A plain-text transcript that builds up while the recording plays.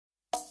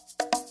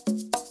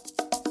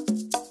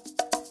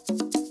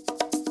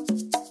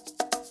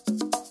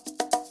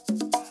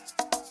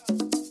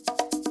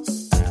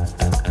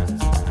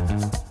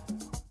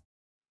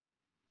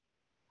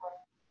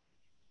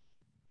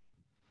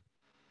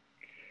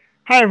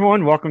Hi,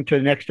 everyone. Welcome to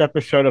the next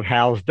episode of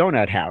Hal's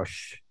Donut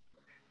House.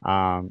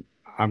 Um,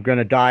 I'm going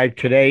to dive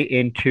today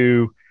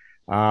into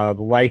the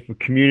life of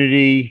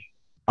community,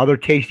 other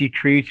tasty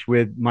treats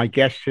with my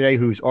guest today,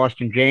 who's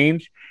Austin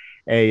James,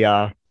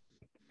 a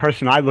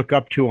person I look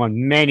up to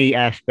on many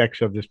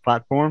aspects of this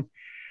platform,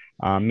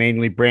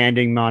 mainly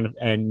branding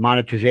and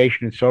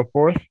monetization and so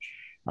forth.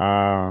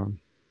 Uh,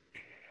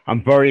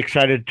 I'm very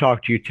excited to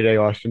talk to you today,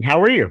 Austin.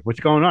 How are you?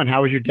 What's going on?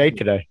 How was your day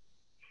today?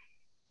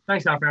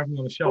 Thanks, Al, for having me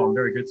on the show. I'm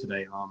very good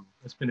today.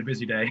 It's been a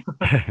busy day.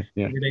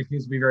 Yeah. Every day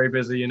seems to be very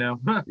busy.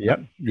 Yep.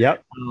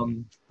 Yep.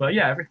 But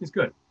yeah, everything's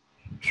good.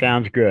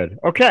 Sounds good.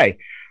 Okay.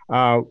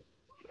 Uh,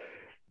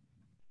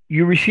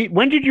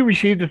 when did you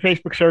receive the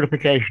Facebook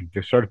certification,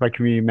 the certified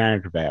community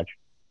manager badge?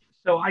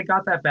 So I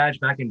got that badge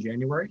back in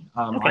January.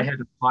 I Okay. had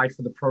applied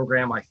for the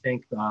program, I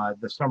think,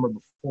 the summer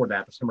before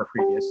that, the summer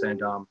previous,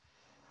 and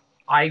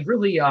I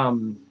really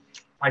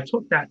I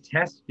took that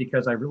test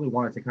because I really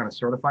wanted to kind of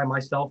certify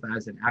myself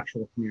as an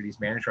actual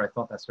communities manager. I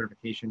thought that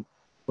certification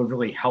would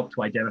really help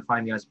to identify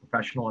me as a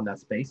professional in that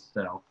space.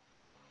 So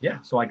yeah,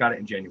 so I got it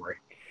in January.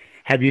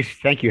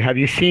 Thank you. Have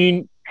you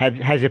seen,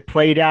 has it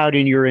played out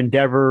in your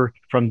endeavor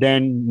from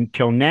then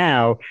until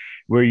now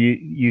where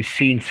you've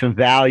seen some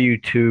value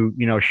to,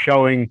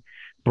 showing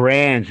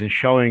brands and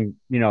showing,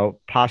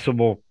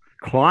 possible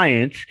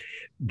clients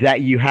that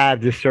you have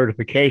this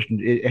certification?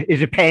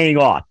 Is it paying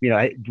off?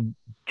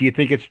 Do you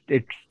think it's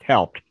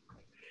helped?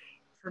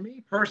 For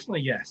me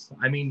personally, yes.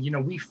 I mean,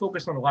 we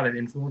focus on a lot of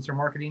influencer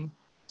marketing.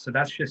 So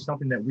that's just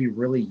something that we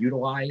really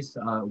utilize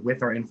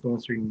with our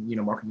influencer,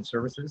 marketing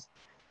services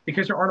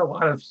because there aren't a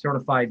lot of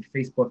certified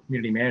Facebook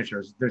community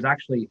managers. There's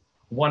actually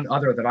one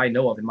other that I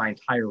know of in my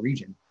entire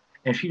region.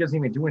 And she doesn't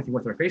even do anything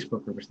with her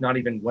Facebook group. It's not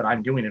even what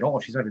I'm doing at all.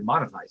 She's not even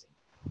monetizing.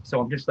 So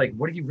I'm just like,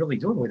 what are you really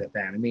doing with it,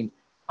 then? I mean,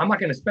 I'm not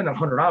going to spend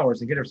 $100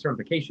 and get her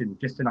certification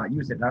just to not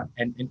use it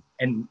and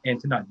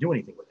to not do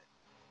anything with it.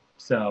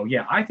 So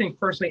yeah, I think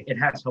personally it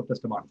has helped us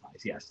to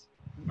monetize. Yes.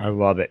 I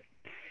love it.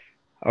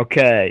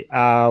 Okay,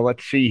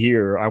 let's see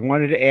here. I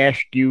wanted to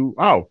ask you.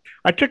 Oh,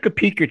 I took a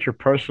peek at your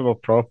personal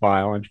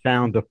profile and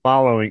found the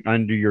following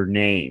under your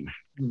name.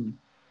 Mhm.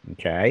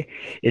 Okay,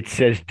 it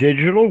says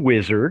digital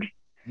wizard,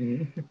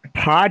 Mhm.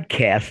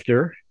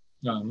 podcaster,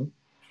 Um,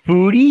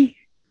 foodie,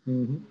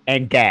 mhm.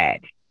 and dad.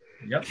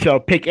 Yep. So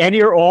pick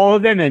any or all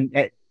of them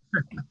and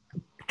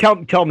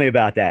tell me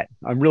about that.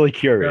 I'm really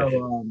curious.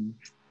 So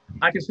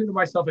I consider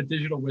myself a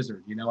digital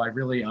wizard. I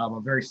really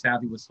I'm very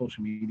savvy with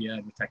social media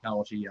and with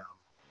technology.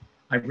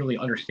 I really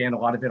understand a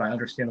lot of it. I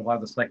understand a lot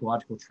of the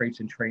psychological traits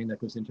and training that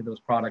goes into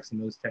those products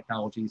and those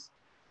technologies.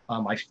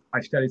 I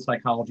studied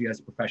psychology as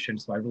a profession,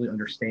 so I really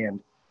understand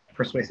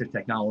persuasive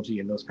technology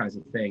and those kinds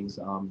of things.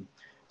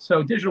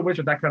 So digital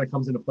wizard, that kind of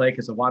comes into play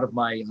because a lot of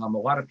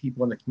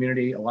people in the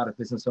community, a lot of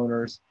business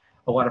owners,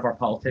 a lot of our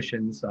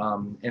politicians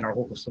and our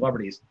local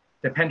celebrities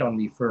depend on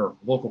me for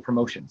local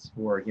promotions,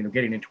 for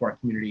getting into our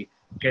community,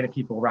 getting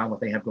people around what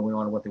they have going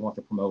on and what they want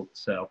to promote.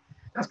 So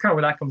that's kind of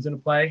where that comes into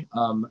play.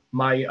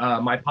 My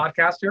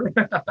podcaster.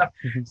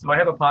 So I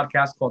have a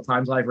podcast called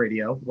Times Live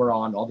Radio. We're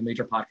on all the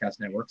major podcast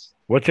networks.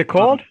 What's it Um,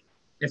 called?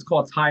 it's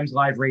called Times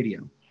Live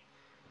Radio.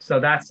 So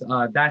that's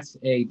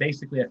a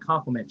basically a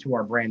complement to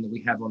our brand that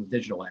we have on the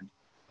digital end.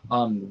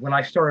 When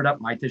I started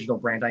up my digital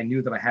brand, I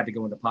knew that I had to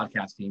go into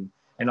podcasting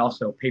and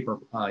also paper,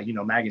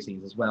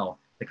 magazines as well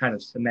to kind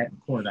of cement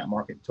and corner that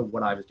market to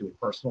what I was doing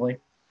personally.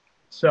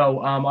 So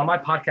on my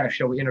podcast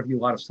show, we interview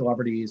a lot of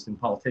celebrities and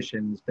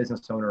politicians,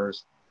 business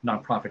owners,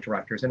 nonprofit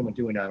directors, anyone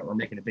doing or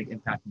making a big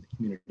impact in the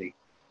community.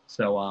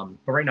 So,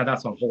 but right now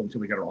that's on hold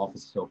until we get our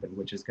offices open,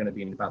 which is going to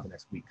be in about the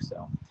next week.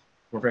 So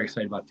we're very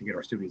excited about to get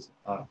our studios,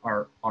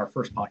 our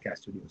first podcast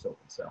studios open.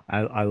 So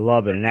I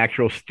love it. An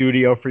actual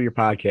studio for your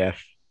podcast.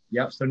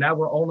 yep. So now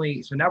we're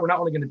not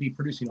only going to be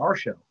producing our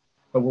show,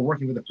 but we're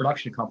working with a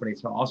production company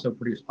to also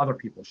produce other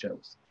people's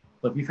shows.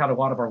 But we've had a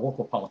lot of our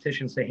local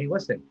politicians say, "Hey,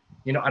 listen,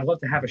 I'd love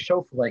to have a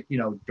show for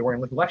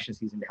during election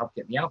season to help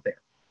get me out there.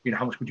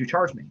 How much would you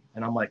charge me?"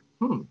 And I'm like,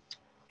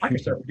 I can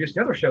start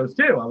producing other shows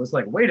too. I was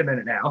like, wait a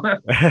minute now.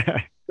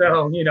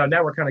 So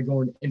now we're kind of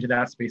going into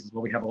that space as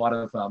well. We have a lot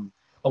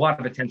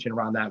of attention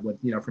around that with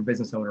from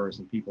business owners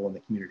and people in the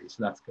community.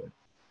 So that's good.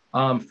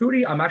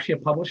 Foodie, I'm actually a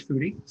published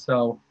foodie.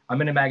 So I'm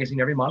in a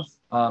magazine every month,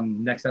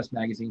 Next S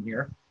magazine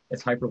here.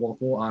 It's hyper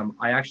local.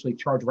 I actually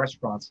charge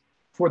restaurants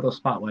for those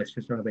spotlights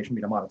just so they for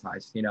me to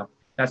monetize.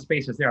 That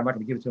space is there. I'm not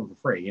going to give it to them for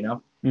free. I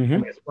Hmm.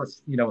 mean, it's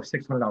worth a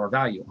 $600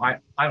 value. I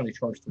only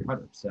charge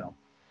 300. So,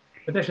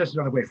 but that's just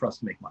another way for us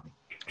to make money.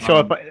 So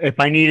Um, if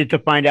I needed to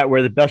find out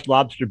where the best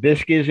lobster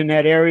bisque is in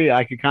that area,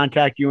 I could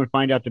contact you and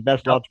find out the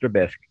best yep. lobster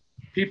bisque.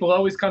 People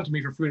always come to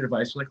me for food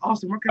advice. They're like,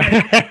 Austin, where can I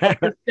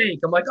get a steak?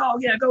 I'm like, oh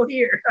yeah, go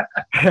here.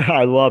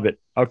 I love it.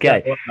 So,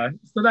 Okay.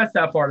 so that's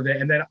that part of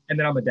it. And then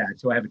I'm a dad,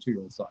 so I have a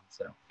 2-year-old son.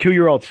 So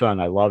 2-year-old son.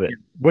 I love it. yeah.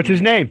 What's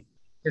his name?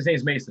 His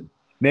name's Mason.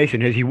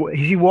 Mason. Is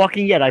he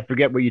walking yet? I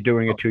forget what you're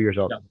doing at Oh, 2 years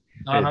old. yeah.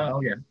 Uh-huh.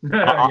 Oh yeah.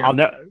 I'll,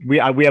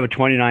 Yeah. I'll we have a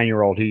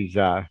 29-year-old. He's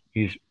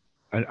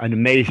an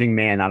amazing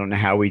man. I don't know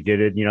how we did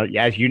it.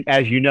 As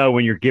you know,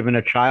 when you're given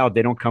a child,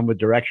 they don't come with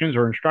directions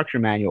or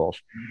instruction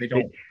manuals. They They,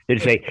 don't. they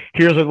say,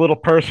 "Here's a little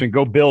person,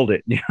 go build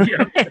it." Yeah,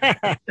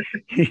 and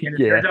it's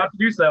their Yeah, job to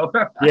do so.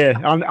 yeah.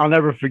 I'll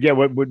never forget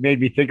what made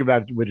me think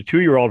about it with a 2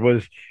 year old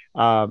was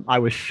I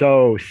was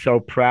so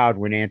proud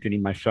when Anthony,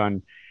 my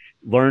son,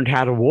 learned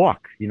how to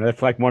walk.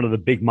 That's like one of the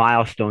big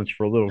milestones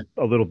for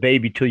a little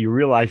baby till you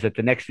realize that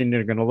the next thing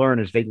they're going to learn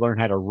is they learn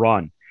how to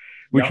run,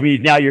 which Yep.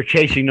 means now you're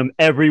chasing them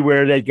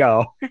everywhere they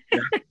go. Yeah.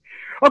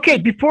 Okay,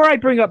 before I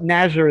bring up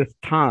Nazareth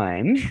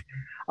Times,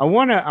 I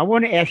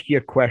wanna ask you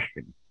a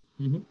question.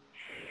 Mhm.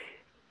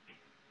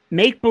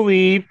 Make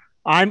believe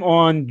I'm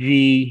on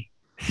the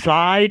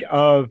side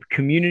of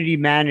community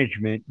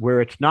management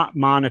where it's not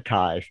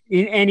monetized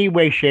in any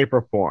way, shape,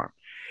 or form.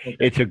 Okay.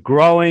 It's a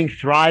growing,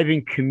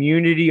 thriving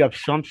community of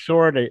some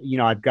sort.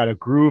 I've got a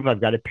group,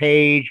 I've got a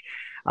page,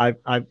 I've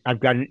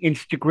got an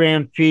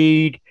Instagram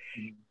feed,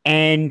 Mhm.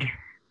 and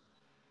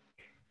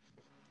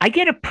I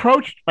get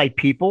approached by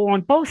people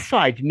on both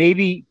sides,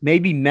 maybe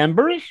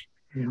members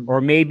Mhm.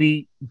 or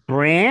maybe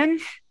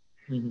brands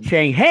Mhm.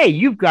 saying, "Hey,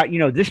 you've got,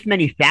 this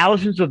many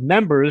thousands of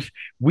members.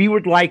 We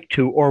would like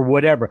to," or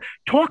whatever.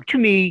 Talk to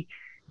me.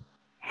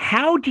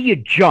 How do you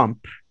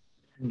jump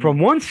Mhm. from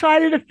one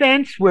side of the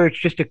fence where it's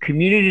just a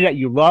community that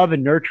you love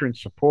and nurture and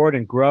support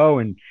and grow,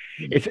 and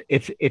Mhm.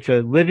 it's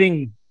a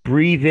living,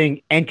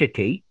 breathing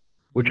entity,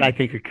 which I Mhm.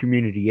 think a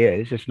community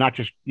is. It's not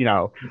just,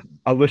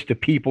 a list of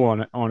people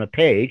on a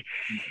page.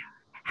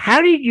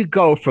 How did you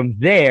go from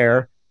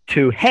there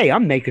to, hey,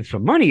 I'm making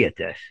some money at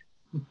this?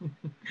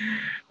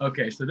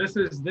 Okay, so this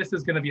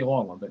is going to be a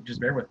long one, but just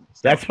bear with me.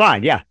 That's So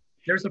fine. Yeah.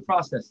 there's a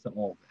process to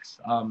all of this.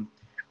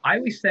 I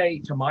always say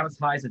to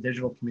monetize a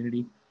digital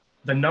community,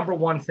 the number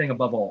one thing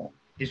above all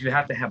is you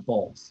have to have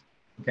balls.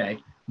 Okay,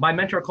 my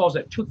mentor calls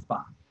it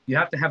chutzpah. You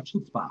have to have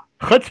chutzpah.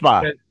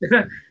 Chutzpah.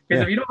 Because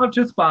Yeah. if you don't have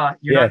chutzpah,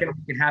 you're not Yeah. going to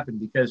make it happen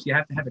because you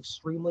have to have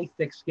extremely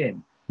thick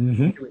skin when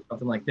Hmm. doing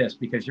something like this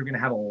because you're going to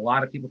have a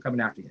lot of people coming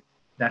after you.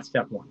 That's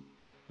step one.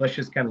 Let's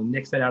just kind of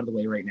nix that out of the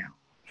way right now.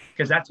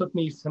 Because that took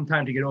me some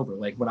time to get over.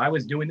 Like when I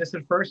was doing this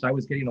at first, I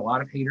was getting a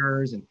lot of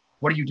haters and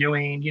what are you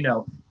doing?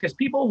 Because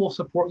people will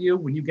support you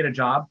when you get a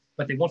job,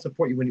 but they won't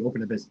support you when you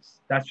open a business.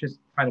 That's just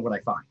kind of what I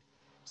find.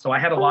 So I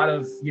had a lot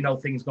of,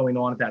 things going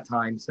on at that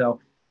time. So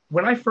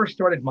when I first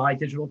started my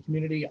digital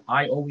community,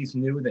 I always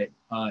knew that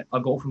a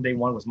goal from day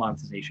one was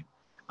monetization.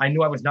 I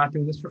knew I was not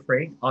doing this for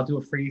free. I'll do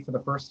it free for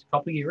the first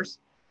couple of years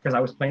because I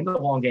was playing the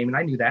long game and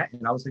I knew that.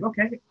 And I was like,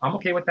 okay, I'm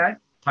okay with that.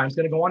 Time's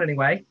going to go on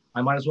anyway.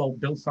 I might as well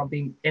build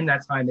something in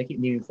that time, make it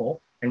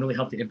meaningful, and really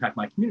help to impact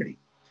my community.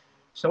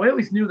 So I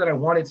always knew that I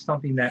wanted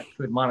something that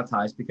could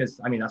monetize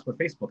because, I mean, that's what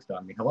Facebook's done.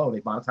 I mean, hello,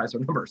 they monetize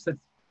their numbers. It's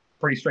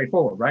pretty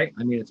straightforward, right?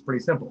 I mean, it's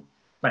pretty simple.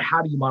 But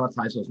how do you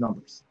monetize those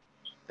numbers?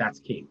 That's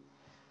key.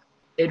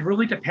 It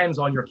really depends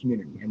on your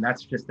community. And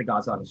that's just the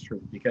God's honest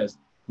truth because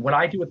what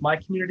I do with my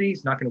community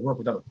is not going to work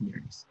with other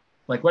communities.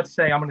 Like, let's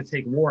say I'm going to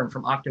take Warren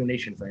from Octo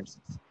Nation, for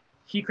instance.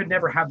 He could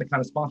never have the kind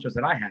of sponsors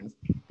that I have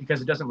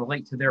because it doesn't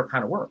relate to their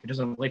kind of work. It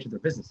doesn't relate to their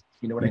business.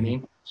 You know what I Hmm.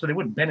 mean? So they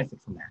wouldn't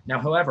benefit from that. Now,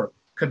 however,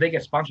 could they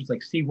get sponsors like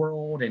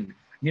SeaWorld and,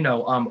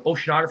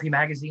 oceanography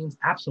magazines?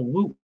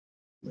 Absolutely,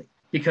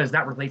 because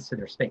that relates to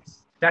their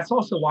space. That's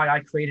also why I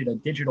created a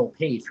digital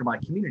page for my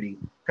community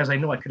because I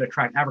knew I could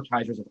attract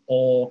advertisers of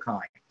all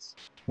kinds,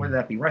 whether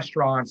that be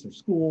restaurants or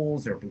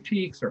schools or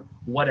boutiques or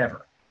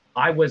whatever.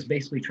 I was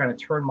basically trying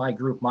to turn my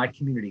group, my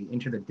community,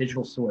 into the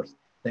digital source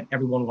that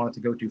everyone wanted to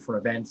go to for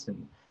events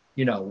and,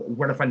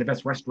 where to find the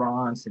best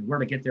restaurants and where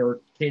to get their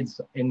kids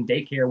in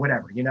daycare,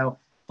 whatever,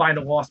 find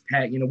a lost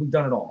pet, we've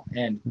done it all.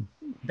 And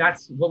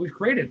that's what we've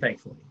created,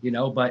 thankfully,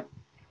 but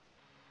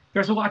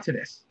there's a lot to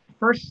this.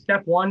 First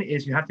step one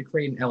is you have to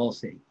create an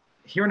LLC.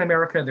 Here in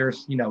America,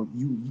 there's,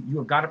 you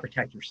have got to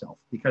protect yourself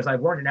because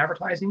I've learned in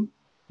advertising,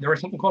 there is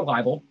something called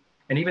libel.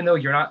 And even though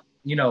you're not,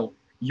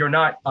 you're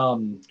not, how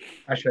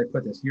should I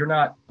put this? You're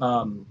not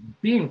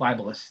being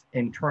libelous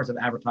in terms of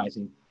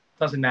advertising,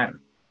 doesn't matter.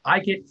 I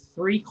get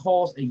 3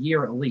 calls a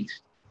year at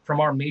least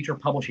from our major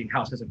publishing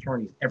houses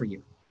attorneys every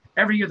year.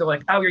 Every year they're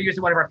like, oh, you're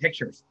using one of our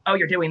pictures. Oh,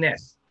 you're doing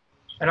this.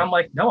 And I'm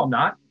like, no, I'm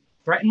not.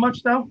 Threatened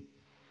much though?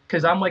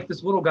 Because I'm like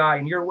this little guy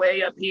and you're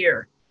way up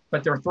here,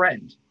 but they're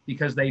threatened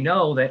because they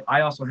know that I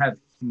also have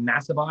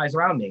massive eyes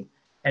around me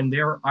and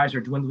their eyes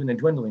are dwindling and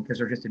dwindling because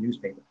they're just a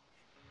newspaper.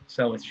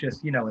 So it's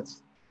just,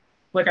 it's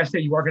like I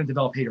said, you are going to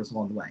develop haters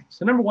along the way.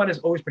 So number one is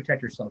always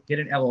protect yourself. Get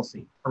an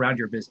LLC around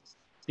your business.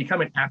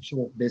 Become an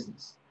actual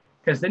business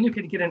because then you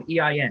can get an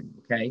EIN.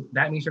 Okay.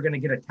 That means you're going to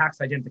get a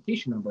tax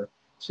identification number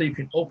so you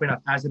can open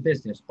up as a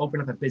business, open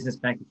up a business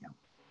bank account.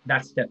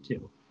 That's step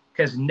two.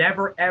 Because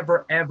never,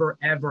 ever, ever,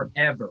 ever,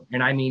 ever,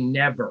 and I mean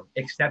never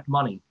accept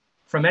money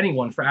from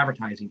anyone for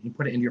advertising and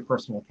put it into your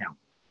personal account.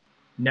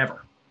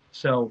 Never.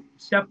 So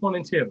step one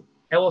and two,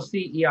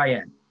 LLC,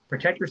 EIN.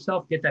 Protect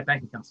yourself, get that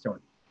bank account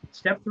started.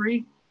 Step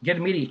three, get a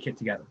media kit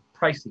together,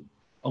 pricing,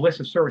 a list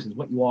of services,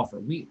 what you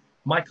offer.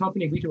 My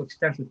company, we do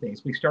extensive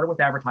things. We started with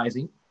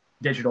advertising,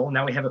 digital.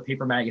 Now we have a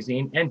paper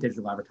magazine and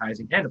digital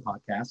advertising and a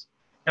podcast.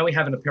 and we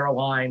have an apparel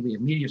line, we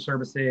have media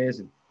services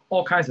and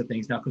all kinds of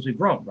things now because we've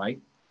grown, right?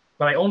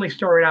 But I only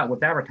started out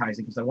with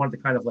advertising because I wanted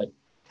to kind of like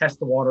test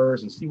the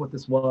waters and see what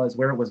this was,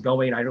 where it was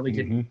going. I really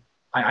didn't,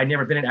 Mm-hmm. I'd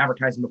never been in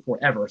advertising before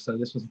ever. So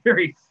this was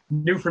very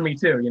new for me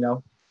too, you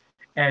know?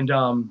 And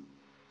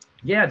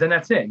yeah, then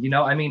that's it. You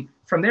know, I mean,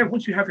 from there,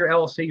 once you have your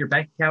LLC, your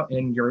bank account,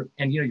 and your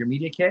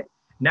media kit,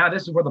 now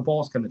this is where the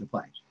balls come into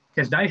play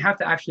because now you have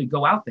to actually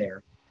go out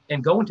there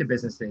and go into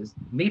businesses,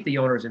 meet the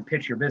owners, and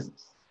pitch your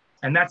business.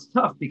 And that's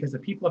tough because the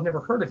people have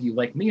never heard of you.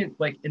 Like me,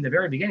 like in the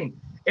very beginning,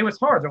 it was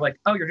hard. They're like,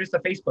 "Oh, you're just a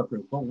Facebook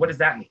group." Well, what does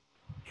that mean?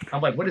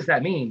 I'm like, "What does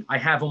that mean? I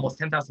have almost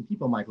 10,000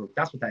 people in my group.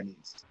 That's what that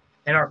means."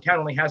 And our account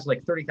only has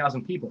like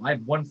 30,000 people. I have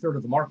 1/3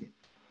 of the market.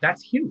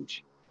 That's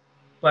huge,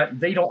 but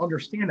they don't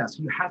understand that.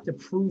 So you have to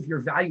prove your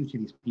value to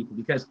these people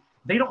because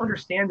they don't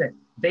understand that.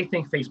 They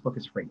think Facebook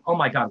is free. Oh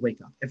my God,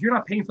 wake up. If you're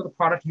not paying for the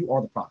product, you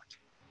are the product.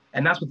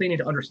 And that's what they need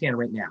to understand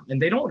right now.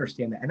 And they don't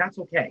understand that. And that's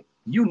okay.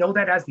 You know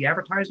that as the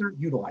advertiser,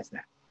 utilize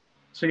that.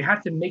 So you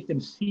have to make them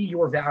see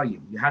your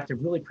value. You have to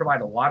really provide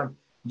a lot of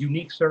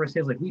unique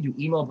services. Like we do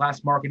email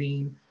blast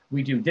marketing,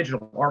 we do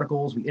digital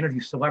articles, we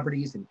interview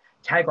celebrities and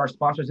tag our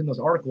sponsors in those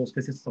articles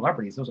because it's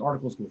celebrities. Those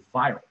articles go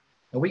viral.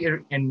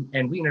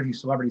 And we interview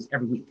celebrities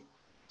every week.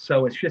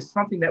 So it's just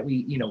something that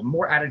we,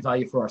 more added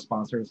value for our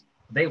sponsors.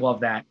 They love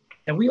that.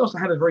 And we also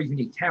have a very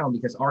unique town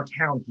because our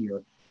town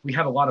here, we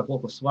have a lot of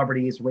local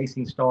celebrities,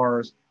 racing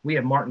stars. We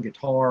have Martin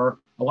Guitar,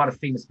 a lot of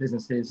famous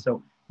businesses.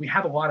 So we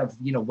have a lot of,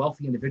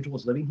 wealthy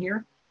individuals living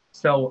here.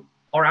 So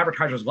our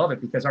advertisers love it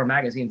because our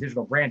magazine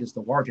digital brand is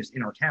the largest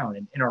in our town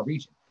and in our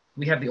region.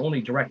 We have the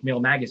only direct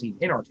mail magazine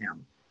in our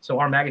town. So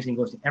our magazine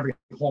goes to every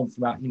home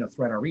throughout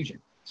our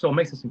region. So it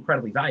makes us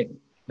incredibly valuable.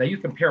 Now you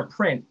compare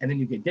print and then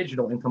you get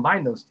digital and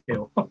combine those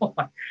two,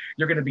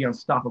 you're going to be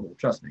unstoppable.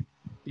 Trust me,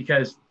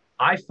 because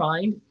I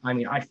found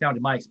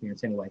in my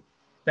experience anyway,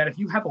 that if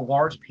you have a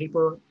large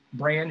paper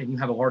brand and you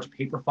have a large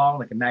paper file,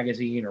 like a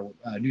magazine or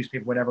a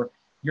newspaper, whatever,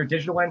 your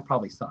digital end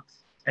probably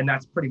sucks. And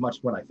that's pretty much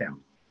what I found.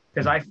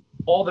 Because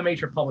all the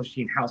major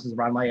publishing houses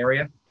around my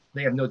area,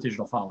 they have no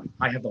digital following.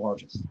 I have the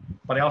largest,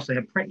 but I also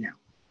have print now.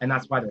 And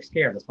that's why they're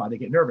scared. That's why they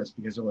get nervous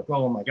because they're like,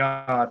 oh my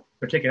God,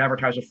 they're taking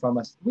advertisers from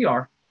us. We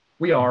are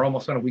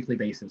almost on a weekly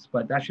basis,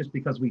 but that's just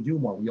because we do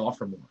more, we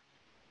offer more.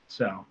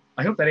 So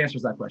I hope that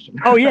answers that question.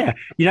 Oh yeah,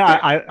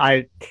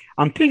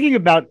 I'm thinking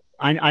about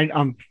I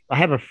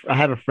have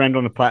a friend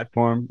on the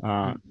platform.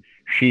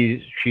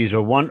 She's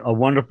a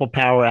wonderful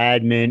power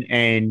admin,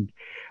 and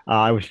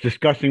I was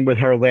discussing with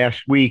her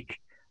last week.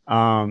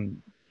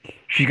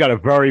 She's got a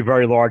very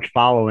very large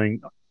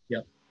following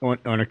Yep.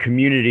 on a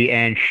community,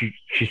 and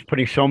she's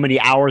putting so many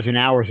hours and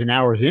hours and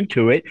hours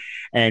into it.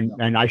 And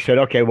I said,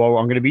 okay, well,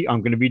 I'm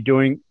going to be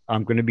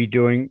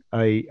doing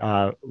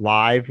a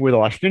live with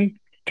Austin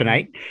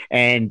tonight,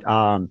 and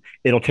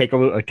it'll take a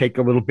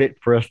little bit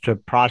for us to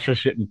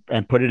process it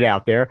and put it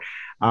out there.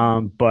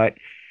 But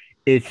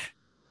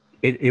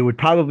it would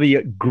probably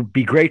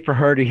be great for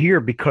her to hear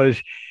because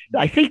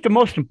I think the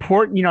most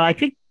important, I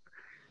think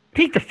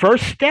the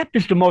first step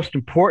is the most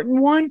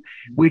important one,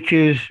 which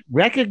is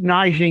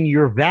recognizing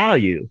your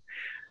value.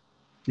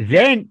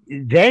 Then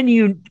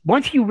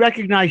once you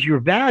recognize your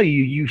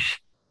value,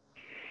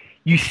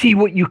 you see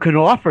what you can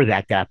offer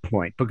at that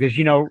point. Because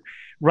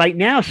right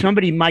now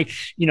somebody might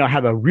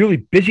have a really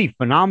busy,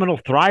 phenomenal,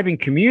 thriving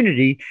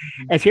community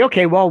and say,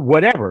 okay, well,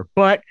 whatever.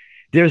 But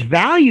there's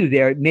value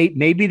there.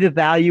 Maybe the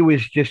value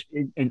is just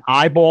in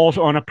eyeballs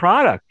on a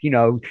product.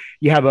 You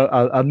have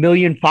a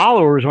million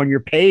followers on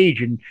your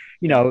page and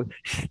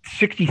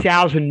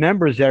 60,000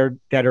 members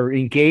that are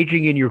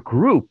engaging in your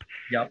group.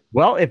 Yep.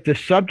 Well, if the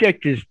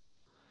subject is,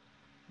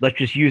 let's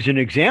just use an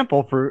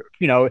example for,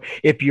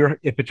 if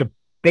it's a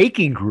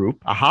baking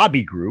group, a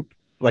hobby group,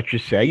 let's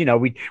just say,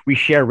 we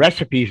share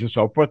recipes and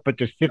so forth, but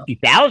there's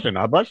 50,000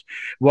 of us.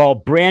 Well,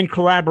 brand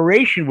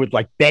collaboration with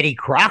like Betty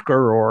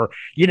Crocker or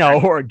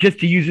or just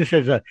to use this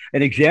as an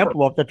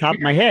example off the top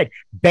of my head,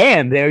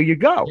 bam, there you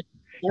go.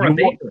 Or a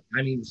bakery.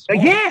 I mean,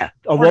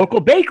 a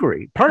local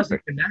bakery.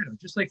 Perfect.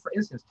 Just like, for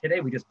instance, today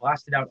we just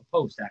blasted out a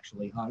post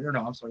actually.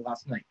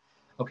 Last night.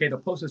 Okay, the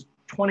post is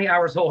 20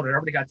 hours old and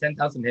everybody got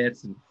 10,000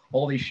 hits and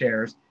all these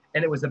shares.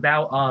 And it was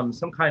about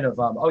some kind of,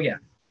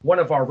 one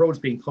of our roads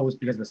being closed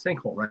because of a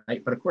sinkhole,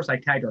 right? But of course, I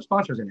tagged our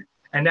sponsors in it.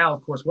 And now,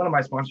 of course, one of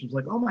my sponsors was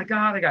like, oh my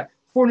God, I got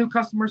 4 new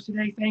customers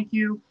today. Thank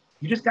you.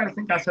 You just got to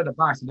think outside the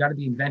box. You got to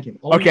be inventive.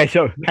 Okay,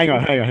 so hang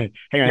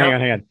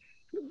on.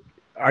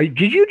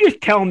 Did you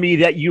just tell me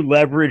that you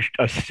leveraged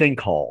a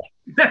sinkhole?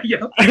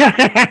 Yeah.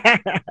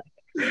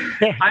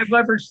 I've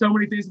leveraged so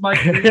many things in my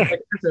career.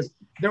 Like,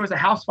 there was a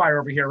house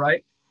fire over here,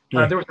 right?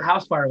 There was a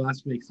house fire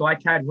last week. So I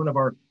tagged one of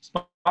our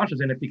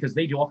sponsors in it because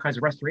they do all kinds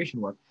of restoration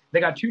work. They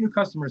got 2 new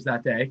customers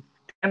that day.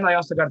 And I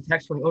also got a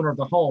text from the owner of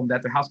the home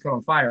that their house caught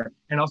on fire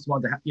and also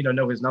wanted to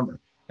know his number.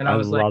 And I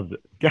was like,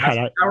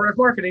 that's power of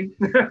marketing.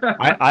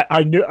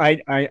 I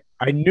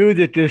knew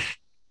that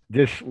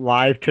this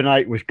live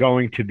tonight was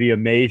going to be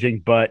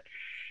amazing, but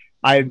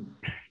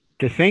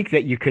to think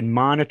that you can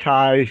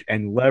monetize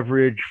and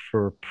leverage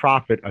for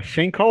profit a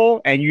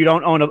sinkhole and you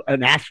don't own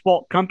an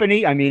asphalt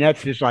company. I mean,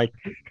 that's just like,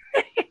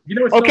 You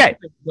know, it's so okay.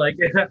 funny. Like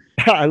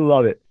I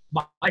love it.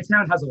 my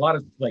town has a lot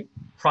of like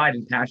pride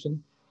and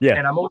passion. Yeah.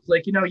 And I'm always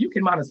like, you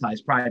can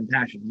monetize pride and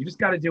passion. You just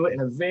got to do it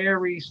in a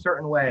very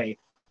certain way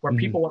where Mhm.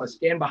 people want to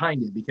stand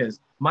behind it because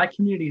my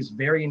community is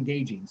very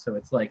engaging. So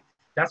it's like,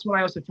 that's what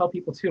I also tell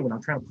people too when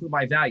I'm trying to prove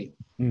my value.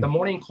 The Mm.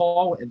 morning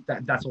call,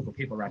 that's what for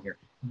people around here.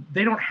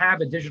 They don't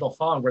have a digital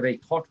phone where they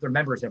talk to their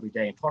members every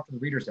day and talk to the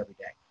readers every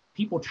day.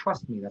 People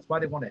trust me. That's why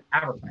they want to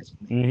advertise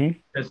with me. Hmm.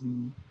 Because,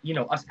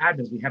 us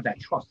admins, we have that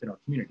trust in our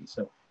community.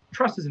 So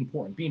trust is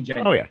important, being Oh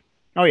genuine. yeah.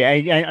 Oh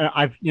yeah.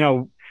 I've,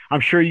 I'm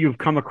sure you've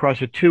come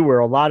across it too, where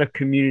a lot of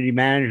community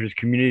managers,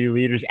 community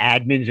leaders,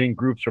 admins in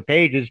groups or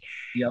pages,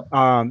 Yep.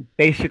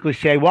 basically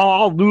say, well,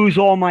 I'll lose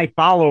all my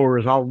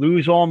followers. I'll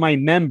lose all my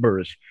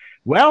members.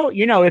 Well,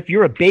 if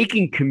you're a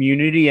baking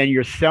community and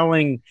you're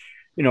selling,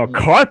 a Mm-hmm.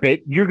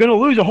 carpet, you're going to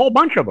lose a whole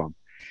bunch of them.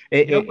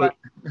 It, You know it,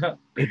 what?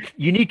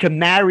 you need to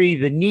marry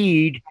the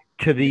need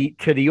to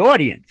the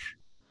audience,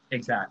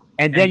 Exactly.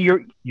 and then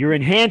And you're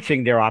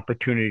enhancing their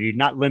opportunity,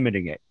 not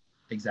limiting it.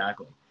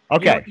 exactly.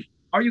 Okay,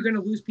 Are you going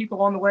to lose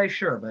people on the way?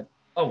 Sure, but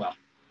oh well.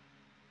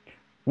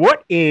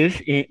 what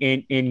is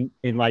in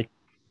like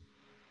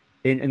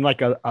in like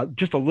a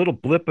just a little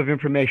blip of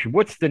information?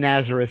 What's the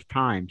Nazareth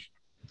Times?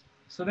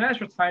 So the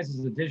National Times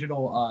is a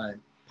digital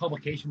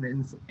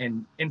publication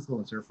and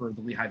influencer for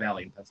the Lehigh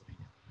Valley in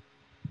Pennsylvania.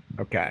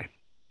 Okay.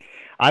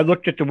 I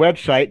looked at the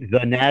website,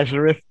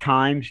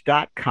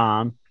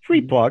 thenazarethtimes.com,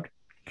 free Mm-hmm. plug.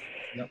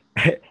 Yep.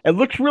 It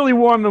looks really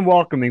warm and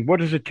welcoming. What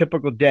does a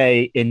typical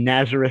day in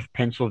Nazareth,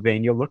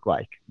 Pennsylvania look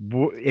like?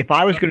 If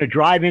I was going to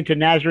drive into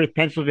Nazareth,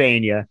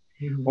 Pennsylvania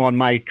Mm-hmm. on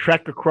my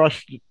trek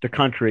across the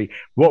country,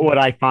 what would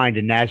I find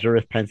in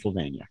Nazareth,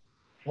 Pennsylvania?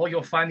 Well,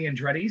 you'll find the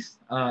Andretti's.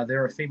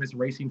 They're a famous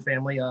racing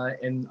family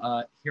in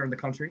here in the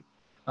country.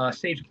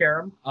 Sage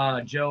Karam,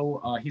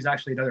 Joe, he's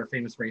actually another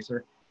famous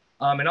racer.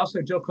 And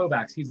also Joe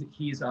Kovacs. He's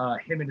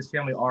him and his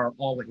family are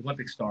all like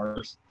Olympic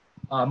stars.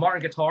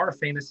 Martin Guitar, a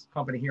famous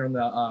company here in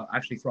the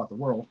actually throughout the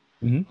world.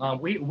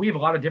 Mm-hmm. We have a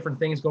lot of different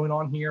things going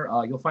on here.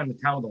 You'll find the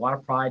town with a lot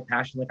of pride,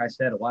 passion, like I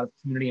said, a lot of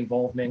community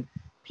involvement.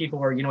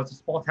 People are, it's a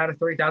small town of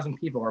 30,000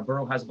 people. Our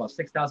borough has about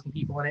 6,000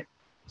 people in it.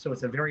 So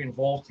it's a very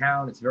involved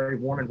town. It's very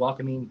warm and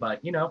welcoming,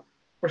 but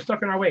we're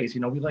stuck in our ways.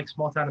 We like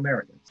small town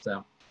America.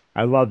 So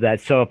I love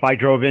that. So if I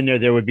drove in there,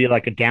 there would be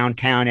like a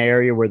downtown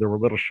area where there were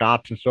little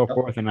shops and so yep,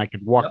 forth, and yep.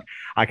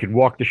 I could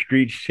walk the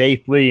streets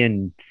safely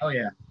and Oh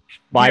yeah. We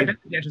buy. had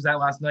adventures that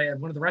last night at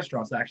one of the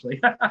restaurants actually.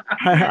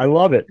 I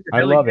love it.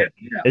 I love it.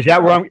 Yeah. Is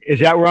that where I'm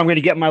going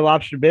to get my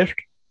lobster bisque?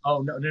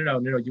 Oh no.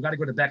 You got to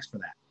go to Beck's for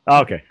that.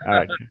 Okay. All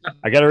right.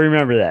 I got to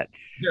remember that.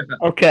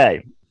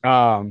 Okay.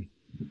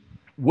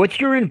 What's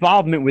your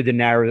involvement with the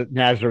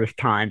Nazareth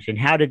Times, and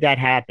how did that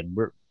happen?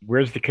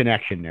 Where's the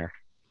connection there?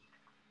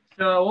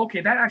 So, okay,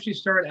 that actually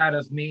started out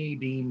of me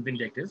being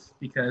vindictive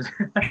because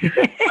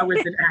I was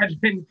an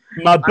admin.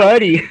 My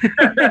buddy.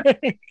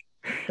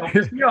 Don't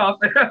piss me off.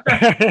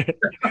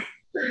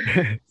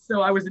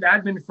 So I was an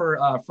admin for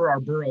our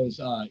borough's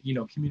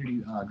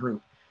community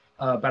group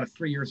about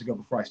 3 years ago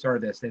before I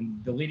started this,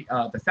 and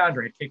the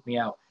founder had kicked me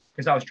out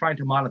because I was trying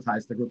to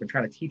monetize the group and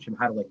trying to teach him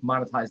how to like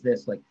monetize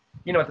this. Like,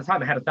 at the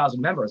time I had 1,000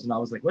 members, and I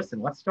was like,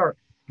 listen, let's start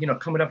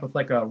coming up with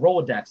like a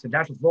Rolodex, a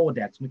dash with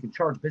Rolodex, and we can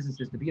charge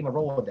businesses to be in the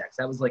Rolodex.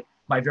 That was like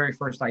my very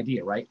first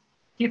idea, right?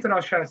 He thought I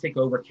was trying to take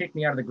over, kick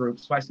me out of the group.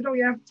 So I said, oh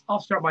yeah, I'll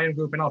start my own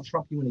group and I'll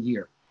trump you in a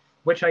year,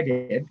 which I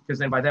did, because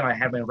then by then I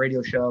had my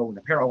radio show and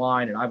apparel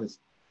line, and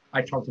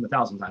I trumped him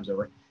 1,000 times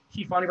over.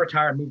 He finally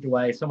retired, moved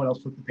away. Someone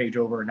else took the page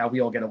over, and now we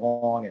all get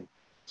along. And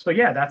so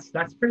yeah, that's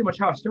pretty much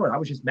how it started. I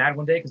was just mad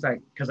one day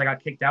because I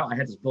got kicked out. I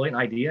had this brilliant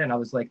idea, and I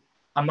was like,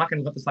 I'm not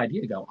going to let this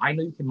idea go. I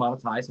know you can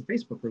monetize a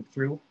Facebook group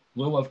through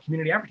lieu of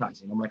community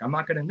advertising. I'm like, I'm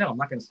not going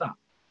to stop.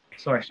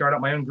 So I started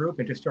up my own group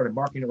and just started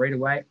marketing it right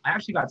away. I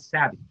actually got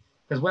savvy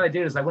because what I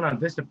did is I went on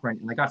Vistaprint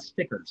and I got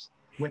stickers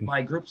with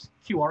my group's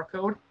QR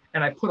code,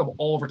 and I put them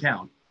all over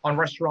town on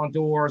restaurant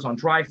doors, on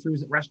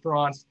drive-throughs at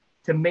restaurants,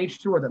 to make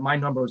sure that my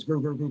numbers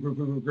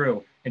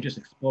grew, and just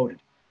exploded.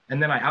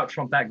 And then I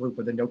out-trumped that group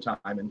within no time.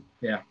 And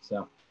yeah,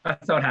 so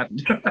that's how it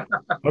happened.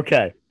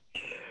 Okay.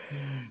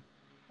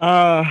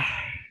 Uh,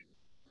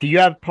 do you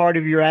have part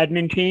of your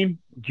admin team?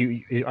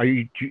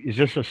 Is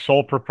this a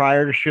sole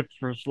proprietorship,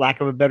 for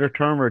lack of a better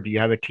term, or do you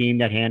have a team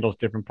that handles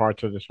different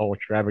parts of this whole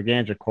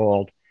extravaganza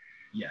called?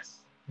 Yes.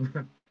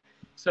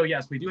 So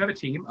yes, we do have a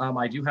team.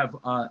 I do have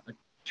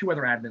two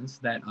other admins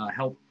that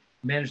help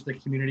manage the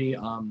community.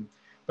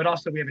 But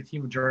also we have a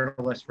team of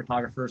journalists,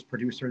 photographers,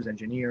 producers,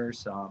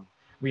 engineers.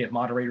 We have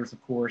moderators,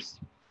 of course.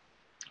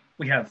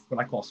 We have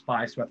what I call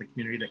spies throughout the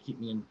community that keep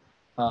me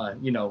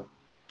in,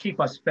 keep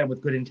us fed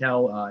with good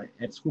intel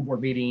at school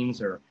board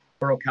meetings or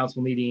borough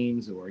council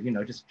meetings, or,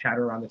 just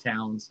chatter around the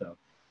town. So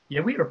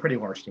yeah, we have a pretty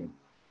large team.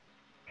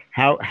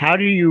 How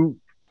do you,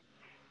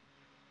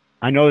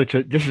 I know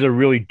this is a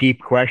really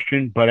deep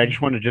question, but I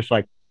just want to just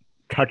like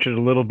touch it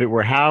a little bit,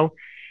 how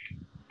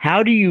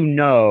do you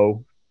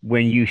know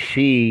when you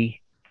see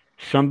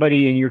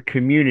somebody in your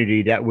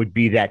community that would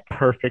be that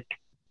perfect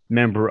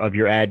member of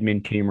your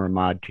admin team or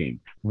mod team?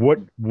 What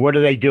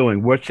are they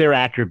doing? What's their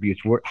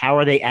attributes? How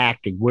are they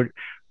acting?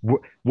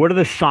 What are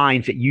the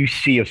signs that you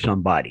see of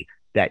somebody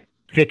that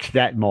fits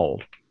that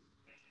mold?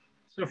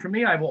 So for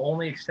me, I will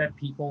only accept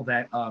people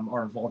that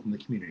are involved in the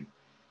community,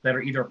 that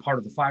are either part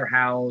of the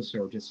firehouse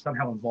or just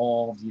somehow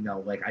involved.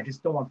 Like I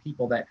just don't want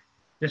people that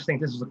just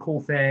think this is a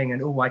cool thing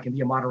and, oh, I can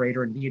be a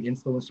moderator and be an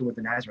influencer with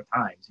the Nazareth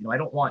Times. I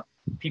don't want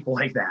people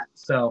like that.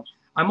 So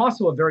I'm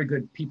also a very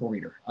good people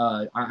reader.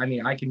 I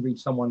mean, I can read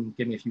someone,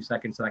 give me a few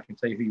seconds, and I can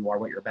tell you who you are,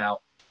 what you're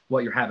about,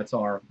 what your habits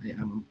are.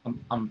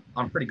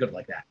 I'm pretty good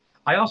like that.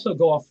 I also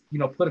go off,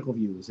 political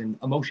views and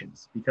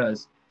emotions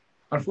because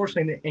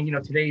unfortunately,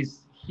 and today's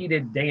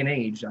heated day and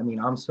age, I mean,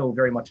 I'm so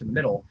very much in the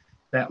middle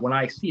that when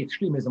I see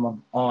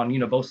extremism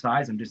on both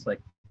sides, I'm just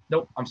like,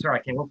 nope, I'm sorry,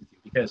 I can't work with you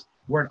because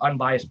we're an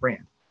unbiased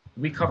brand.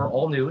 We cover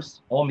all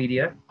news, all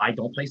media. I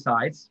don't play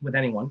sides with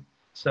anyone,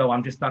 so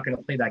I'm just not going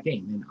to play that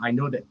game. And I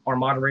know that our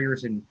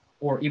moderators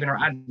or even our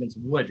admins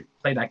would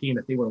play that game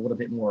if they were a little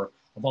bit more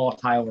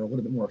volatile or a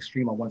little bit more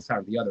extreme on one side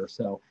or the other.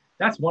 So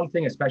that's one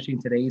thing, especially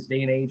in today's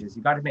day and age, is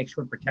you got to make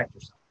sure to protect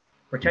yourself,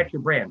 protect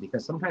your brand,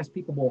 because sometimes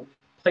people will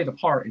play the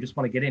part and just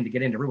want to get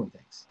in to ruin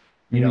things.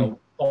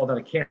 All that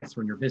a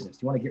cancer in your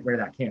business. You want to get rid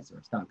of that cancer.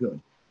 It's not good.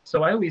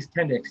 So I always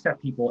tend to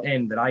accept people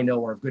in that I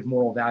know are of good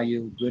moral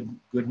value,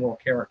 good moral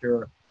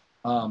character.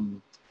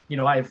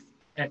 I've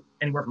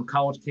anywhere from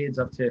college kids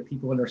up to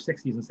people in their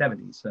 60s and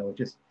 70s. So it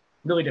just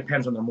really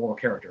depends on their moral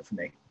character for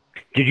me.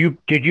 Did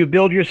you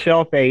build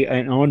yourself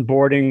an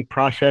onboarding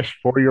process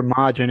for your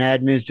mods and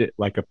admins,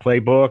 like a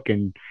playbook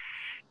and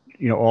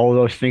all of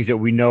those things that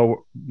we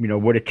know,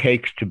 what it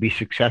takes to be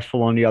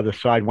successful on the other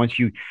side? Once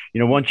you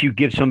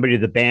give somebody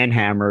the band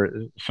hammer,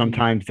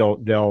 sometimes they'll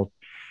go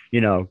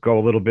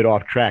a little bit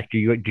off track.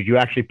 Did you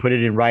actually put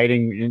it in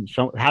writing?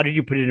 How did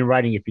you put it in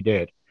writing if you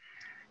did?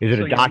 Is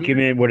it So a yeah,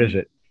 document? What is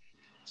it?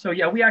 So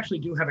yeah, we actually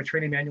do have a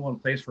training manual in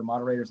place for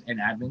moderators and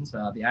admins.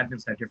 The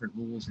admins have different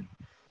rules and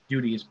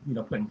duties,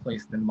 put in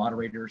place than the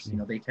moderators.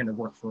 They tend to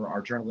work for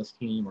our journalist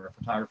team or a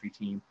photography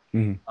team,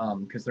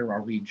 because they're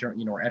our lead,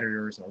 our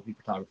editors and our lead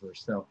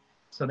photographers. So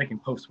they can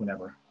post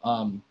whenever.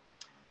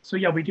 So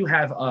yeah, we do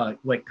have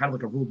like kind of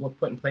like a rule book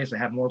put in place. I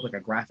have more of like a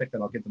graphic that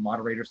I'll give the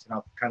moderators to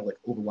not kind of like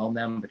overwhelm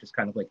them, but just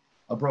kind of like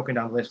a broken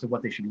down list of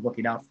what they should be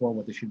looking out for,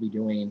 what they should be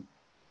doing.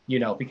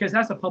 Because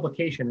as a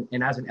publication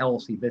and as an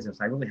LLC business,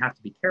 I really have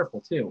to be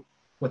careful too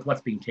with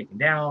what's being taken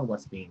down,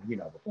 what's being,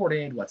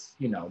 reported,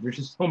 there's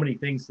just so many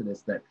things to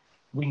this that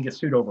we can get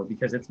sued over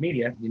because it's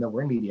media,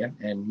 we're in media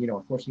and,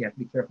 unfortunately you have to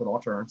be careful at all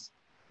turns.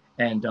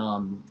 And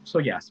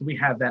so we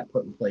have that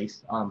put in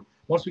place.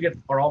 Once we get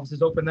our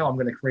offices open though, I'm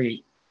going to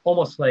create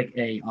almost like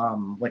a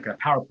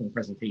PowerPoint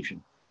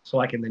presentation so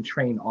I can then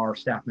train our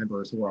staff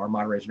members who are our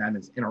moderators and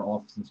admins in our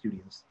office and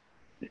studios.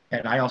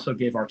 And I also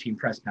give our team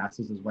press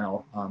passes as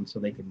well, so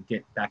they can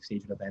get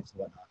backstage at events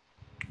and whatnot.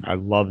 I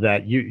love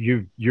that.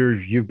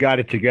 You've got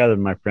it together,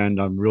 my friend.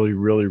 I'm really,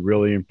 really,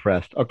 really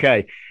impressed.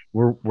 Okay,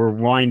 we're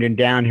winding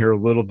down here a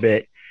little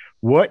bit.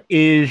 What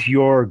is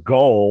your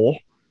goal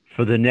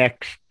for the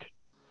next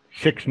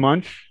 6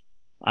 months?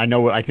 I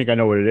think I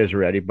know what it is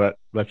already, but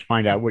let's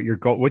find out what's your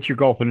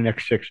goal for the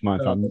next 6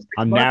 months?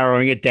 I'm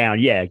narrowing it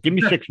down. Yeah, give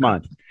me 6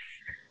 months.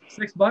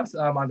 6 months.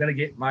 I'm going to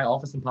get my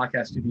office and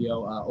podcast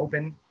studio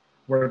open.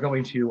 We're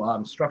going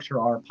to structure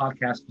our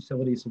podcast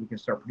facility so we can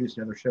start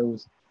producing other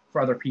shows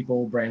for other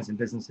people, brands, and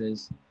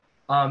businesses.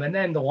 And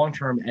then the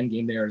long-term end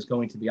game there is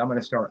going to be, I'm going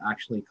to start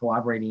actually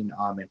collaborating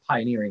and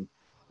pioneering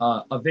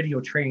a video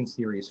training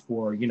series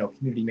for,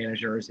 community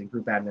managers and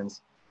group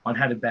admins on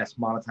how to best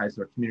monetize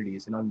their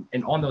communities.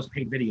 And on those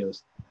paid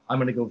videos, I'm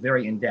going to go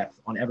very in depth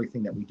on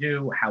everything that we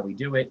do, how we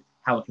do it,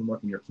 how it can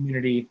work in your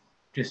community,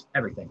 just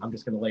everything. I'm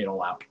just going to lay it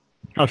all out.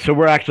 Oh, so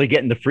we're actually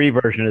getting the free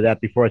version of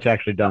that before it's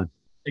actually done.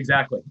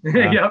 Exactly.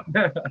 Yep.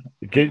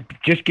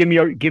 Just give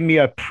me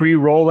a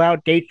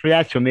pre-rollout date for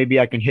that, so maybe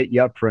I can hit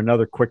you up for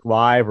another quick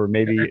live, or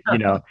maybe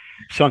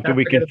something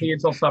we can. Be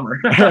until summer.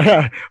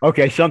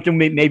 Okay, something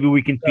maybe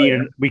we can feed.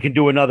 Yeah. We can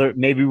do another.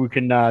 Maybe we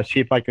can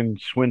see if I can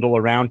swindle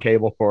a round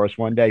table for us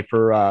one day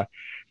for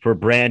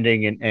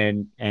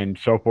branding and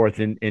so forth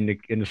in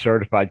the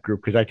certified group,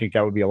 because I think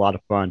that would be a lot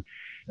of fun.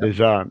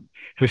 Yep.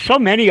 There's so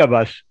many of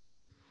us.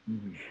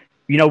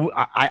 Mm-hmm.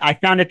 I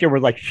found that there were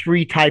like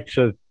 3 types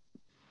of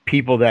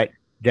people that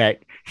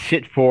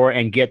sit for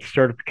and get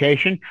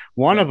certification.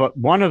 One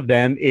of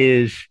them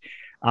is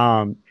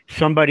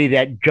somebody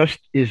that just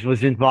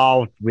was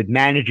involved with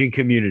managing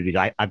communities.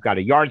 I've got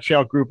a yard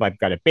sale group, I've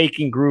got a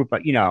baking group,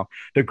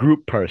 the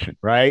group person,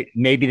 right?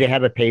 Maybe they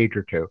have a page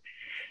or two.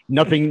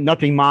 Nothing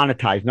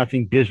monetized,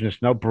 nothing business,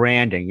 no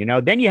branding,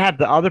 Then you have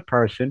the other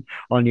person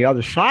on the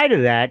other side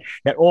of that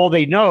all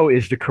they know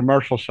is the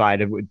commercial side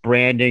of it,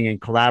 branding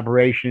and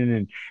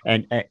collaboration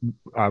and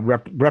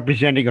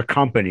representing a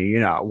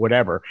company,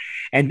 whatever.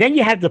 And then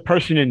you have the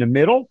person in the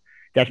middle.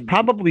 That's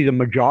probably the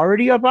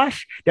majority of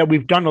us, that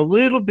we've done a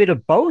little bit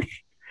of both.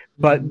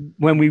 But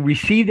when we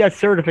receive that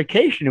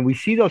certification and we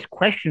see those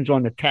questions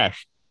on the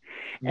test,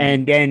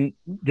 And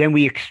then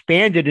we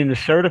expanded in the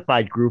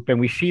certified group, and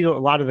we see a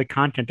lot of the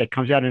content that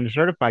comes out in the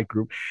certified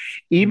group.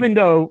 Even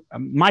though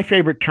my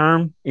favorite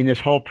term in this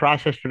whole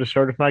process for the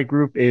certified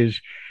group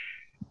is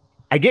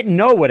I didn't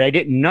know what I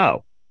didn't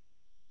know.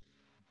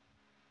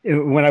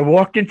 When I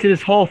walked into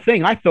this whole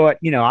thing, I thought,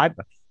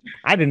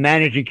 I've been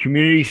managing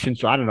communities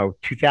since, I don't know,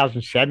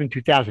 2007,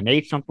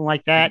 2008, something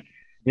like that.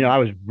 I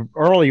was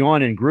early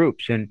on in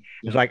groups, and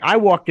it's like I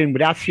walked in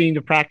without seeing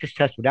the practice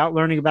test, without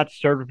learning about the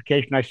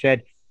certification. I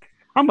said,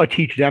 I'm going to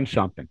teach them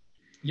something.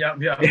 Yeah.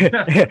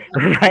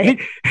 Right.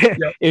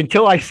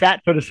 Until I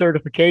sat for the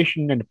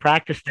certification and the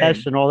practice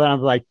tests and all that,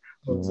 I'm like,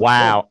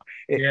 wow.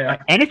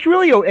 And it's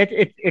really,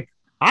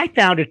 I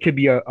found it to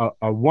be a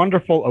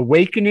wonderful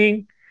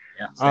awakening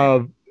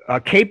of a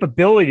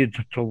capability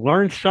to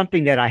learn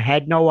something that I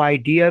had no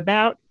idea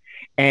about.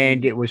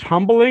 And it was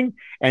humbling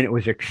and it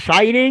was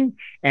exciting,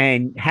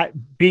 and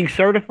being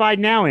certified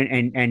now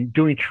and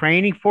doing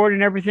training for it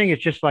and everything.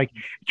 It's just like,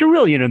 it's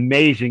really an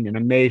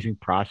amazing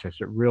process.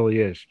 It really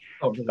is.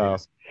 Oh, it really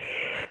is.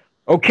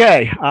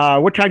 Okay.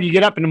 What time do you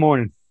get up in the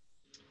morning?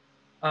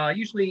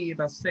 Usually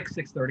about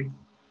 6:30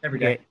 every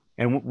day.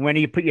 And when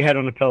do you put your head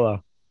on the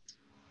pillow?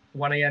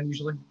 1 a.m.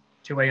 usually,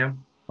 2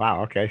 a.m.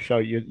 Wow. Okay. So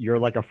you're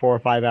like a 4 or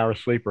 5 hour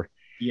sleeper.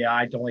 Yeah,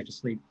 I don't like to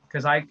sleep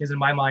because in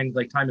my mind,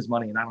 like, time is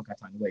money and I don't got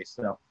time to waste.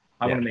 So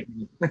I want to make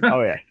money.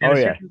 Oh yeah. Oh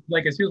yeah.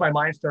 As soon as my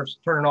mind starts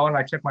turning on,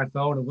 I check my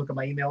phone and look at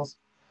my emails.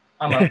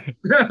 I'm up.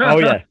 Oh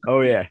yeah. Oh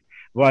yeah.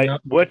 Well,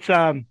 what's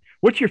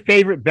your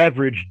favorite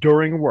beverage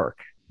during work?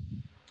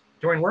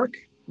 During work,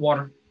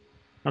 water.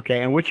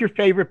 Okay. And what's your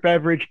favorite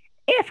beverage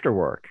after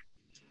work?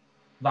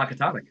 Vodka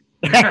tonic.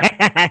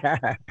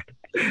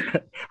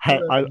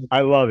 I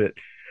love it.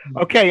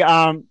 Okay.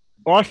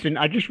 Austin,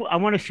 I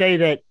want to say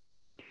that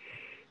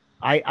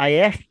I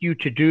asked you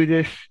to do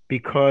this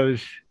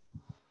because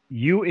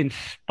you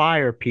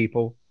inspire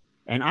people.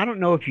 And I don't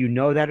know if you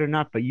know that or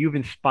not, but you've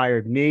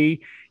inspired me.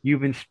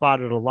 You've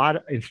inspired a lot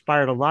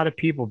of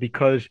people,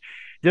 because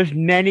there's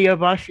many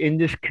of us in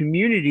this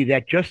community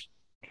that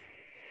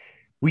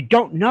we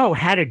don't know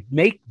how to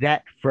make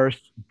that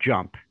first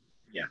jump.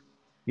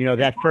 Yeah.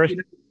 That first.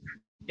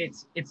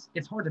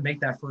 It's hard to make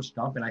that first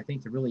jump. And I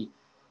think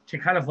to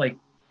kind of like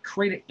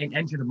create an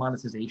engine of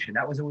monetization.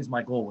 That was always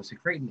my goal, was to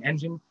create an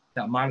engine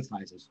that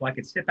monetizes. So I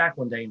could sit back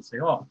one day and say,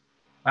 oh,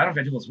 I don't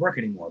have to do this work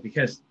anymore,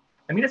 because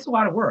it's a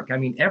lot of work.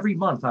 Every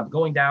month I'm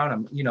going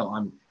down,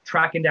 I'm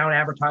tracking down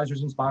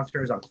advertisers and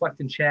sponsors, I'm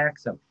collecting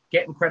checks, I'm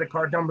getting credit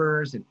card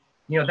numbers. And,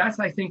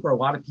 that's, I think, where a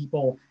lot of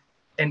people,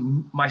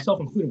 and myself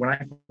included, when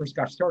I first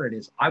got started,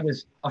 is I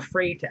was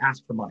afraid to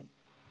ask for money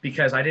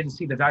because I didn't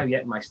see the value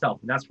yet in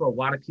myself. And that's where a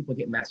lot of people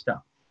get messed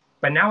up.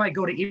 But now I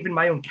go to even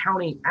my own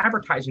county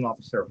advertising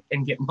officer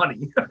and get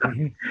money.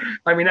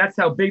 That's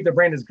how big the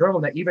brand has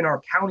grown, that even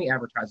our county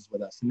advertises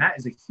with us. And that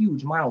is a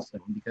huge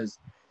milestone, because,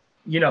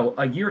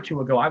 a year or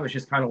two ago, I was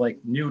just kind of like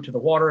new to the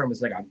water and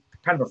was like, I'm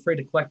kind of afraid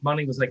to collect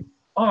money. Was like,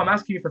 oh, I'm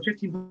asking you for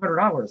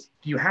 $1,500.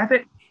 Do you have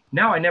it?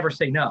 Now I never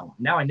say no.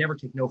 Now I never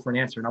take no for an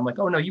answer. And I'm like,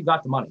 oh, no, you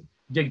got the money.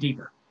 Dig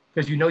deeper,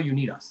 because you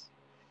need us.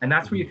 And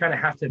that's where you kind of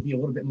have to be a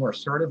little bit more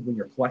assertive when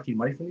you're collecting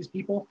money from these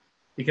people.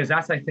 Because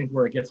that's, I think,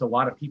 where it gets a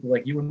lot of people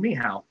like you and me,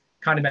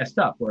 kind of messed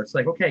up, where it's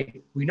like,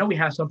 okay, we know we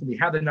have something, we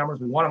have the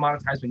numbers, we want to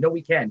monetize, we know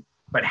we can,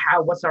 but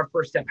what's our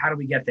first step? How do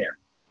we get there?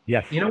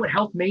 Yes. What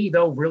helped me,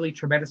 though, really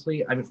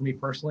tremendously, for me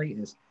personally,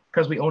 is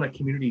because we own a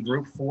community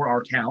group for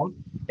our town,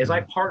 is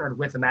I partnered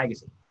with a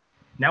magazine.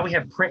 Now we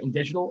have print and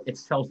digital, it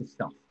sells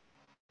itself.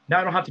 Now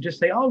I don't have to just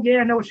say, oh,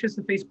 yeah, no, it's just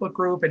a Facebook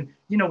group. And,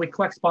 we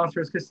collect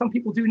sponsors, because some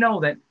people do know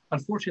that,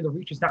 unfortunately, the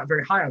reach is not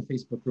very high on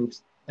Facebook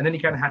groups. And then you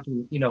kind of have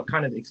to,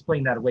 kind of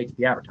explain that away to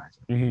the advertiser.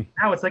 Mm-hmm.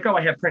 Now it's like, oh,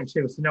 I have print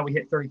too. So now we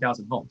hit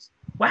 30,000 homes.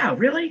 Wow,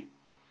 really?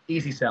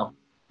 Easy sell.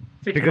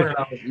 Because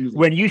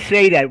when you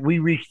say that we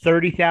reach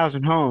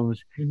 30,000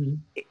 homes, mm-hmm.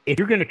 if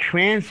you're going to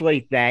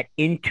translate that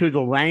into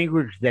the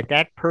language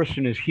that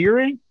person is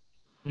hearing,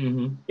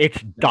 mm-hmm.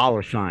 it's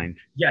dollar signs.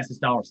 Yes, it's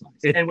dollar signs.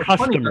 It's and what's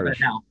customers. Funny about that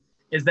now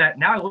is that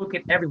now I look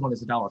at everyone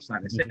as a dollar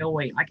sign. I say, oh,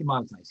 wait, I can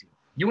monetize you.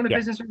 You want a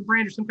business or a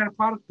brand or some kind of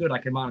product? Good, I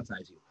can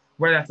monetize you.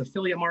 Whether that's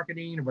affiliate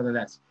marketing, or whether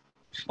that's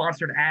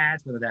sponsored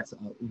ads, whether that's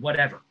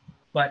whatever.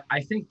 But I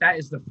think that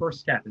is the first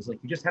step, is like,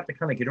 you just have to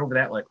kind of get over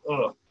that, like,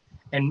 ugh,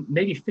 and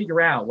maybe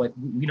figure out, like,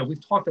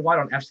 we've talked a lot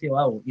on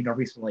FCLL,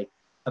 recently,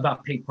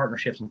 about paid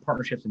partnerships and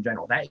partnerships in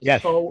general. That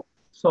is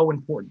so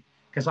important,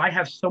 because I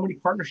have so many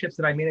partnerships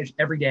that I manage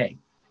every day.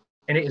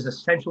 And it is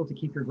essential to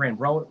keep your brand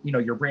growing,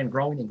 your brand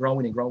growing and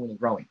growing and growing and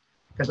growing.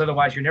 Because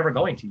otherwise you're never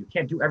going to. You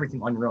can't do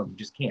everything on your own. You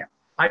just can't.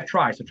 I've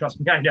tried, so trust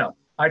me, I know.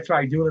 I've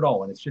tried doing it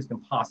all, and it's just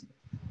impossible.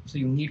 So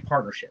you need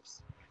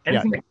partnerships.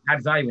 Anything that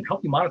adds value and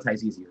help you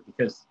monetize easier,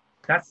 because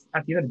that's,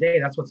 at the end of the day,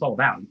 that's what it's all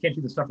about. You can't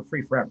do this stuff for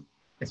free forever.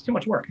 It's too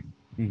much work.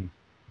 Mm.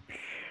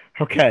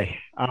 Okay.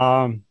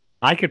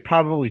 I could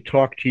probably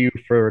talk to you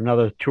for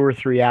another 2 or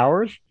 3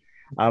 hours,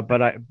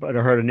 but I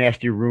heard a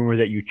nasty rumor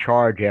that you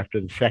charge after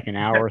the second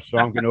hour, so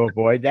I'm going to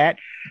avoid that.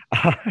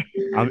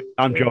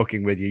 I'm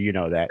joking with you, you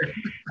know that.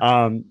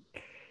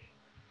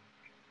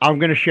 I'm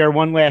going to share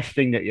one last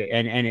thing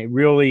and it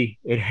really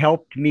it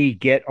helped me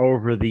get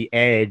over the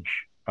edge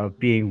of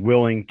being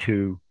willing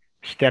to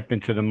step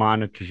into the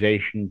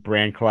monetization,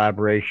 brand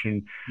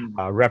collaboration,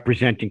 Mm-hmm.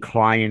 representing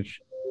clients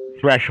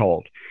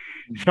threshold.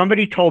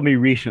 Somebody told me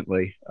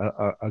recently,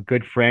 a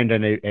good friend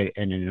and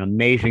an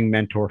amazing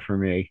mentor for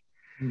me.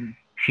 Mm-hmm.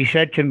 She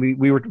said to me,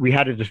 we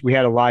had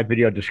a live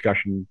video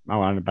discussion,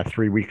 oh, I don't know, about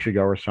 3 weeks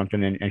ago or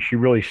something, and she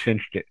really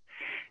cinched it.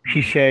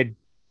 She said,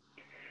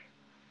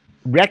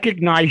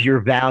 recognize your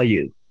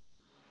value.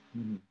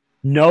 Mm-hmm.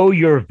 Know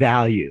your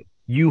value.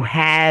 You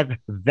have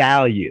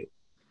value.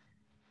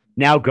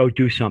 Now go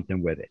do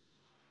something with it.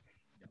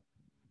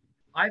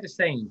 I have a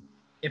saying,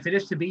 if it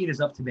is to be, it is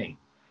up to me.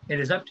 It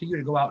is up to you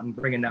to go out and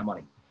bring in that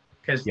money.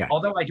 Because Yeah.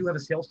 although I do have a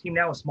sales team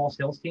now, a small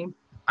sales team,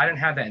 I didn't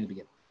have that in the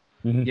beginning.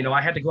 Mm-hmm. You know,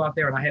 I had to go out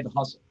there and I had to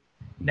hustle.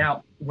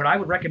 Now, what I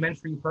would recommend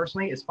for you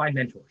personally is find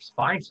mentors.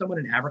 Find someone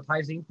in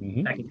advertising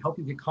Mm-hmm. that can help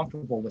you get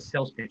comfortable with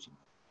sales pitching,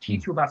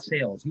 teach you about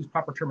sales, use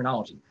proper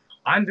terminology.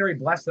 I'm very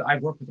blessed that I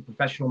work with a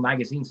professional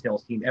magazine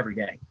sales team every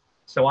day.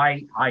 So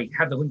I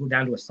have the lingo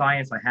down to a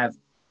science. I have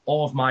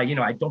all of my,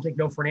 I don't take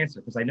no for an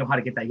answer because I know how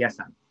to get that yes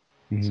out.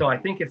 Mm-hmm. So I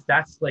think if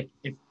that's like,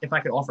 if I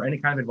could offer any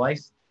kind of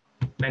advice,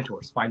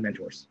 mentors, find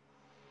mentors.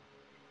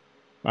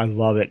 I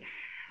love it.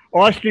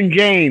 Austin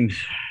James,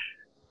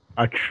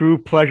 a true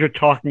pleasure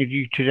talking to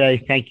you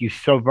today. Thank you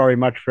so very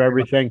much for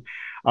Very much.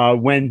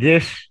 everything. When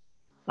this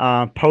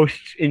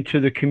posts into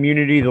the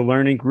community, the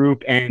learning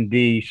group, and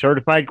the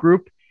certified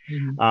group,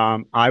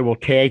 Mm-hmm. I will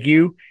tag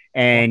you.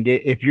 And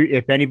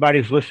if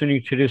anybody's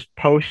listening to this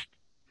post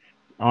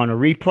on a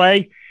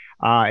replay,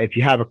 if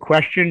you have a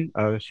question,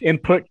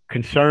 input,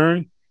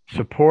 concern,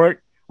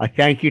 support, I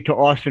thank you to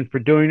Austin for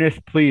doing this.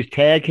 Please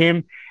tag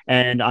him,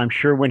 and I'm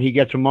sure when he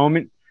gets a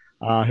moment,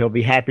 he'll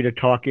be happy to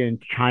talk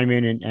and chime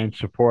in and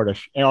support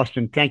us.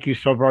 Austin, thank you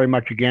so very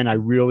much again. I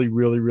really,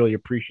 really, really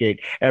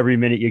appreciate every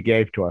minute you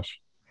gave to us.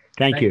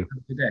 Thank Thank you. you.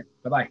 Have a good day.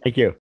 Bye-bye. Thank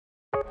you.